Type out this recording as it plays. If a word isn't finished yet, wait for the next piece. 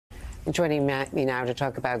Joining me now to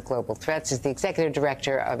talk about global threats is the Executive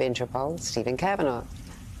Director of INTERPOL, Stephen Kavanagh.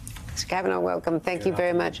 Mr. Kavanagh, welcome. Thank you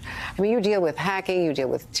very much. I mean, you deal with hacking, you deal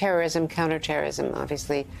with terrorism, counterterrorism,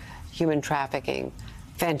 obviously, human trafficking,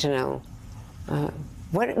 fentanyl.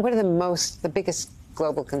 What are the biggest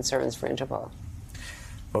global concerns for INTERPOL?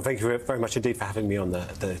 Well, thank you very much indeed for having me on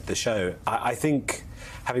the show. I think,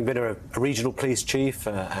 having been a regional police chief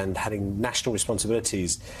and having national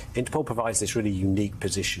responsibilities, Interpol provides this really unique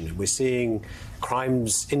position. We're seeing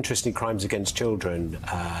crimes, interesting crimes against children,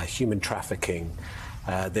 human trafficking.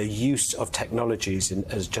 The use of technologies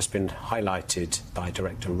has just been highlighted by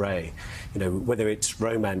Director Wray. You know, whether it's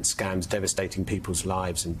romance scams devastating people's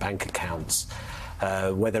lives and bank accounts,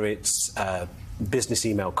 whether it's business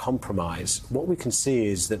email compromise, what we can see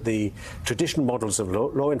is that the traditional models of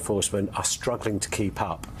law enforcement are struggling to keep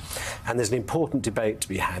up. And there's an important debate to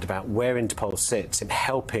be had about where Interpol sits in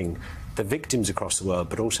helping the victims across the world,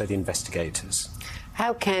 but also the investigators.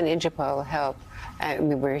 How can Interpol help? I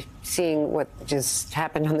mean, we're seeing what just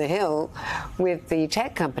happened on the Hill with the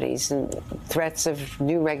tech companies and threats of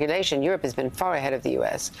new regulation. Europe has been far ahead of the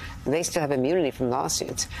U.S. They still have immunity from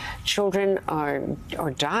lawsuits. Children are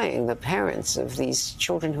dying. The parents of these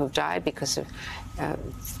children who have died because of,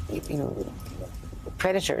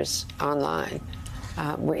 predators online.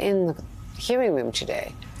 We're in the hearing room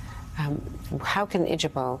today. How can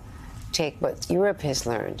Interpol take what Europe has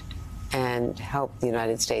learned and help the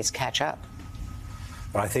United States catch up?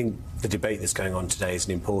 But I think the debate that's going on today is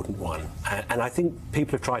an important one. And I think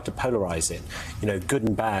people have tried to polarize it, you know, good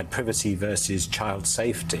and bad, privacy versus child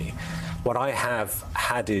safety. What I have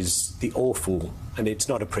had is the awful, and it's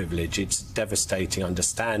not a privilege, it's devastating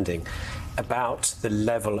understanding about the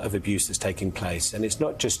level of abuse that's taking place. And it's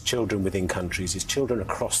not just children within countries, it's children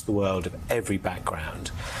across the world of every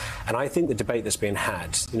background. And I think the debate that's being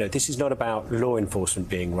had, you know, this is not about law enforcement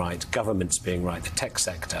being right, governments being right, the tech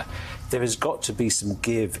sector. There has got to be some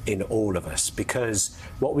give in all of us, because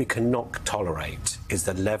what we cannot tolerate is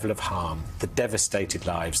the level of harm, the devastated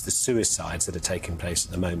lives, the suicides that are taking place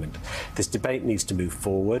at the moment. This debate needs to move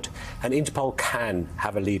forward, and Interpol can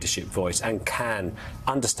have a leadership voice and can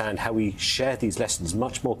understand how we share these lessons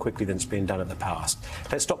much more quickly than it's been done in the past.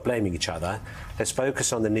 Let's stop blaming each other. Let's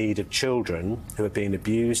focus on the need of children who are being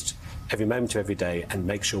abused every moment of every day and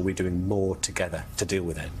make sure we're doing more together to deal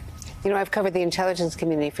with it. You know, I've covered the intelligence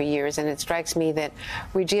community for years, and it strikes me that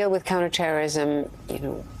we deal with counterterrorism, you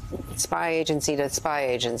know, spy agency to spy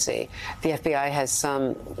agency. The FBI has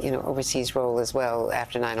some, you know, overseas role as well.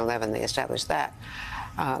 After 9/11, they established that.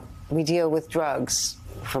 We deal with drugs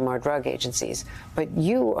from our drug agencies, but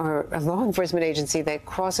you are a law enforcement agency that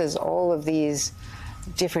crosses all of these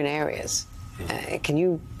different areas. Can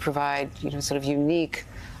you provide, you know, sort of unique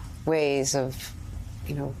ways of,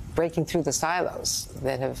 you know, breaking through the silos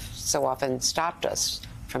that have so often stopped us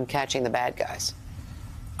from catching the bad guys?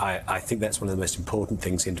 I think that's one of the most important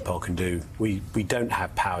things Interpol can do. We don't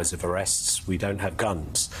have powers of arrests. We don't have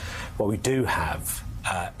guns. What we do have,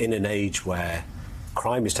 in an age where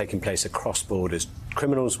crime is taking place across borders,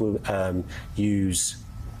 criminals will use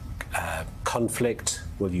conflict,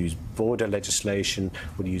 will use border legislation,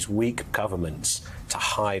 will use weak governments to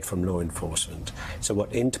hide from law enforcement. So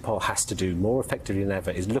what Interpol has to do more effectively than ever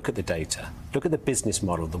is look at the data, look at the business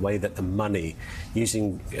model, the way that the money,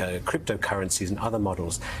 using cryptocurrencies and other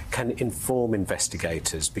models, can inform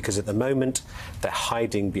investigators, because at the moment they're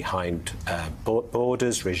hiding behind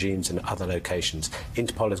borders, regimes and other locations.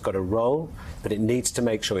 Interpol has got a role, but it needs to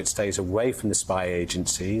make sure it stays away from the spy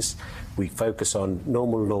agencies. We focus on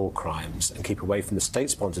normal law crimes and keep away from the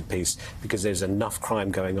state-sponsored piece, because there's enough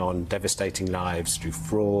crime going on, devastating lives through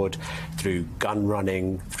fraud, through gun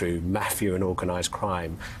running, through mafia and organised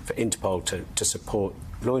crime, for Interpol to support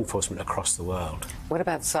law enforcement across the world. What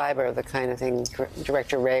about cyber, the kind of thing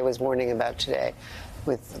Director Wray was warning about today,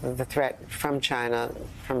 with the threat from China,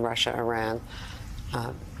 from Russia, Iran,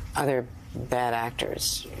 other bad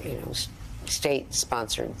actors, you know,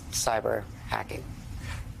 state-sponsored cyber hacking?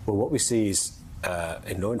 Well, what we see is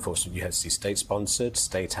in law enforcement, you have to see state-sponsored,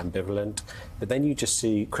 state-ambivalent, but then you just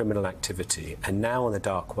see criminal activity. And now on the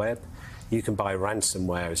dark web, you can buy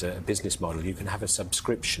ransomware as a business model. You can have a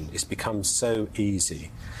subscription. It's become so easy.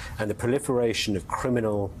 And the proliferation of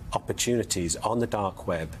criminal opportunities on the dark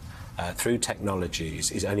web through technologies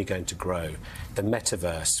is only going to grow. The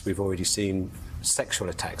metaverse, we've already seen sexual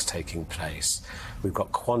attacks taking place. We've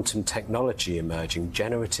got quantum technology emerging,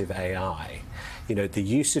 generative AI. You know, the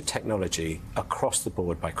use of technology across the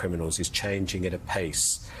board by criminals is changing at a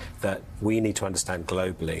pace that we need to understand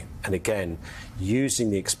globally. And again, using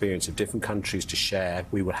the experience of different countries to share,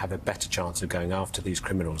 we will have a better chance of going after these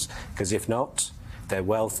criminals. Because if not, their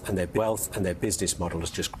wealth and their business model has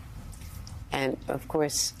just. And of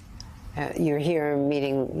course, you're here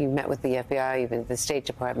meeting, you met with the FBI, you've been at the State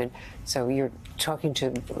Department, so you're talking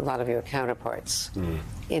to a lot of your counterparts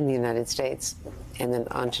in the United States, and then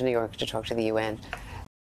on to New York to talk to the UN.